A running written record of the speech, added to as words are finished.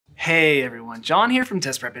Hey everyone, John here from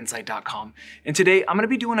testprepinsight.com, and today I'm going to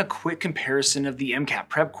be doing a quick comparison of the MCAT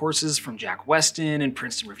prep courses from Jack Westin and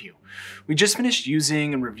Princeton Review. We just finished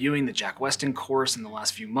using and reviewing the Jack Westin course in the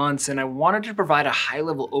last few months, and I wanted to provide a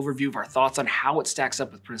high-level overview of our thoughts on how it stacks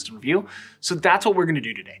up with Princeton Review, so that's what we're going to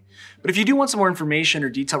do today. But if you do want some more information or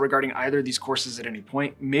detail regarding either of these courses at any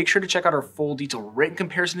point, make sure to check out our full detailed written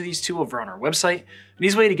comparison of these two over on our website. An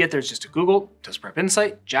easy way to get there is just to Google Test Prep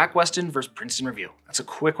Insight, Jack Westin versus Princeton Review. That's a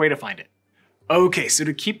quick way to find it. Okay, so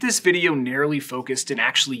to keep this video narrowly focused and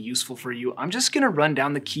actually useful for you, I'm just going to run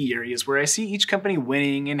down the key areas where I see each company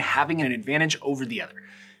winning and having an advantage over the other.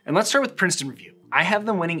 And let's start with Princeton Review. I have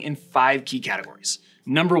them winning in 5 key categories.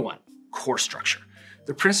 Number 1, course structure.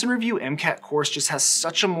 The Princeton Review MCAT course just has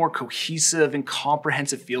such a more cohesive and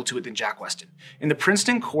comprehensive feel to it than Jack Westin. In the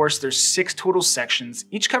Princeton course, there's 6 total sections,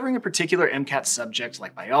 each covering a particular MCAT subject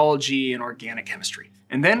like biology and organic chemistry.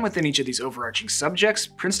 And then within each of these overarching subjects,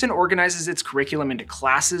 Princeton organizes its curriculum into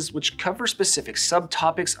classes which cover specific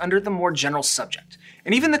subtopics under the more general subject.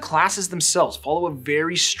 And even the classes themselves follow a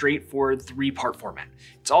very straightforward 3-part format.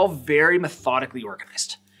 It's all very methodically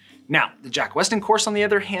organized. Now, the Jack Westin course, on the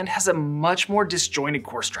other hand, has a much more disjointed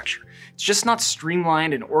course structure. It's just not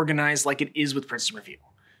streamlined and organized like it is with Princeton Review.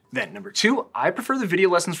 Then, number 2, I prefer the video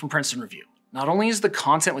lessons from Princeton Review. Not only is the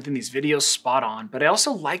content within these videos spot on, but I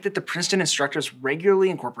also like that the Princeton instructors regularly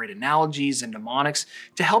incorporate analogies and mnemonics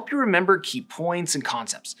to help you remember key points and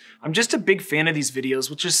concepts. I'm just a big fan of these videos,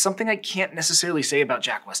 which is something I can't necessarily say about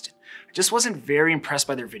Jack Westin. I just wasn't very impressed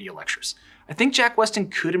by their video lectures. I think Jack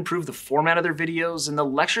Westin could improve the format of their videos, and the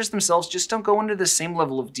lectures themselves just don't go into the same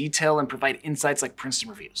level of detail and provide insights like Princeton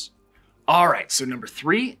Reviews. Alright, so number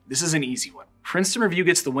 3, this is an easy one. Princeton Review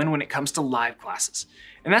gets the win when it comes to live classes.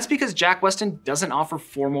 And that's because Jack Westin doesn't offer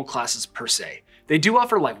formal classes per se. They do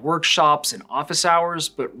offer live workshops and office hours,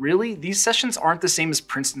 but really, these sessions aren't the same as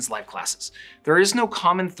Princeton's live classes. There is no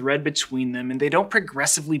common thread between them, and they don't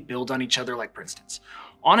progressively build on each other like Princeton's.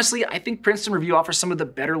 Honestly, I think Princeton Review offers some of the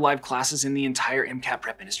better live classes in the entire MCAT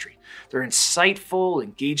prep industry. They're insightful,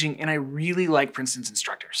 engaging, and I really like Princeton's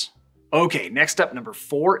instructors. Okay, next up, number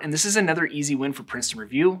 4, and this is another easy win for Princeton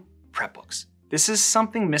Review, prep books. This is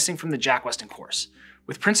something missing from the Jack Westin course.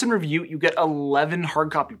 With Princeton Review, you get 11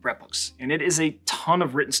 hard copy prep books, and it is a ton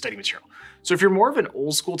of written study material. So if you're more of an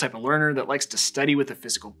old school type of learner that likes to study with a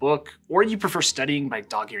physical book, or you prefer studying by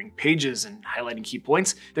dog-earing pages and highlighting key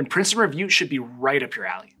points, then Princeton Review should be right up your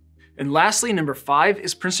alley. And lastly, number 5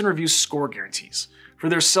 is Princeton Review's score guarantees. For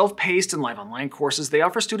their self-paced and live online courses, they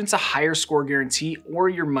offer students a higher score guarantee or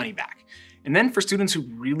your money back. And then for students who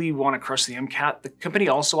really want to crush the MCAT, the company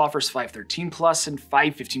also offers 513 plus and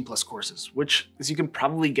 515 plus courses, which, as you can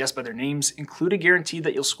probably guess by their names, include a guarantee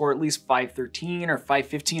that you'll score at least 513 or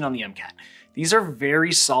 515 on the MCAT. These are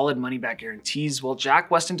very solid money-back guarantees, while Jack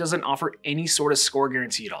Westin doesn't offer any sort of score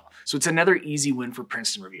guarantee at all. So it's another easy win for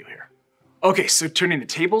Princeton Review here. Okay, so turning the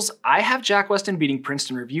tables, I have Jack Westin beating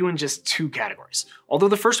Princeton Review in just 2 categories. Although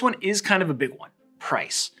the first one is kind of a big one,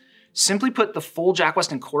 price. Simply put, the full Jack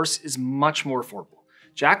Westin course is much more affordable.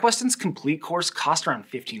 Jack Westin's complete course costs around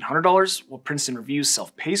 $1,500, while Princeton Review's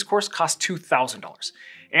self-paced course costs $2,000.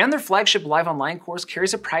 And their flagship live online course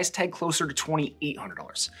carries a price tag closer to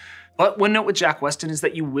 $2,800. But one note with Jack Westin is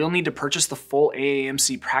that you will need to purchase the full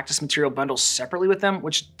AAMC practice material bundle separately with them,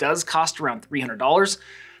 which does cost around $300,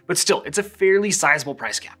 but still, it's a fairly sizable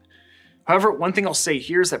price cap. However, one thing I'll say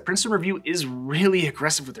here is that Princeton Review is really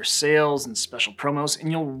aggressive with their sales and special promos,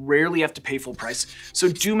 and you'll rarely have to pay full price, so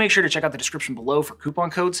do make sure to check out the description below for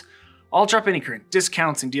coupon codes. I'll drop any current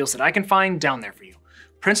discounts and deals that I can find down there for you.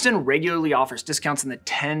 Princeton regularly offers discounts in the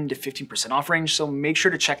 10 to 15% off range, so make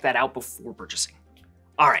sure to check that out before purchasing.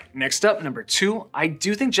 Alright, next up, number 2, I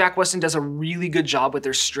do think Jack Westin does a really good job with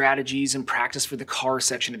their strategies and practice for the CAR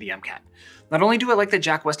section of the MCAT. Not only do I like that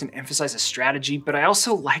Jack Westin emphasizes strategy, but I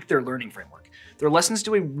also like their learning framework. Their lessons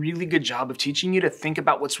do a really good job of teaching you to think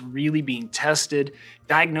about what's really being tested,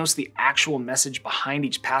 diagnose the actual message behind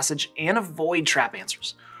each passage, and avoid trap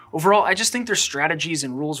answers. Overall, I just think their strategies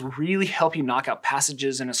and rules really help you knock out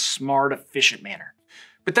passages in a smart, efficient manner.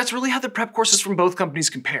 But that's really how the prep courses from both companies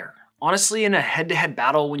compare. Honestly, in a head-to-head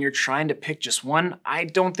battle when you're trying to pick just one, I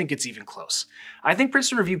don't think it's even close. I think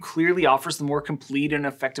Princeton Review clearly offers the more complete and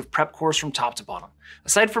effective prep course from top to bottom.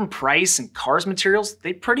 Aside from price and CARS materials,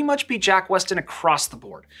 they pretty much beat Jack Westin across the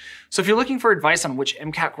board. So if you're looking for advice on which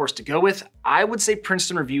MCAT course to go with, I would say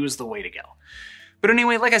Princeton Review is the way to go. But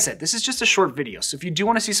anyway, like I said, this is just a short video, so if you do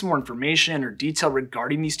want to see some more information or detail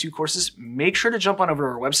regarding these 2 courses, make sure to jump on over to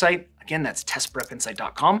our website. Again, that's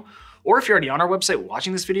testprepinsight.com. Or if you're already on our website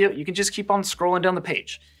watching this video, you can just keep on scrolling down the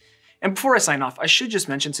page. And before I sign off, I should just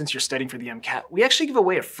mention, since you're studying for the MCAT, we actually give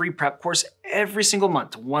away a free prep course every single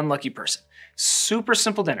month to one lucky person. Super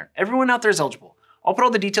simple dinner. Everyone out there is eligible. I'll put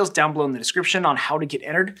all the details down below in the description on how to get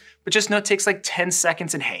entered, but just know it takes like 10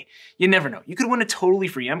 seconds, and hey, you never know. You could win a totally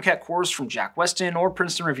free MCAT course from Jack Westin or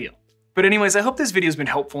Princeton Review. But anyways, I hope this video has been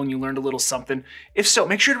helpful and you learned a little something. If so,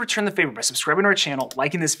 make sure to return the favor by subscribing to our channel,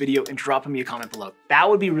 liking this video, and dropping me a comment below. That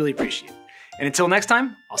would be really appreciated. And until next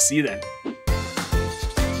time, I'll see you then.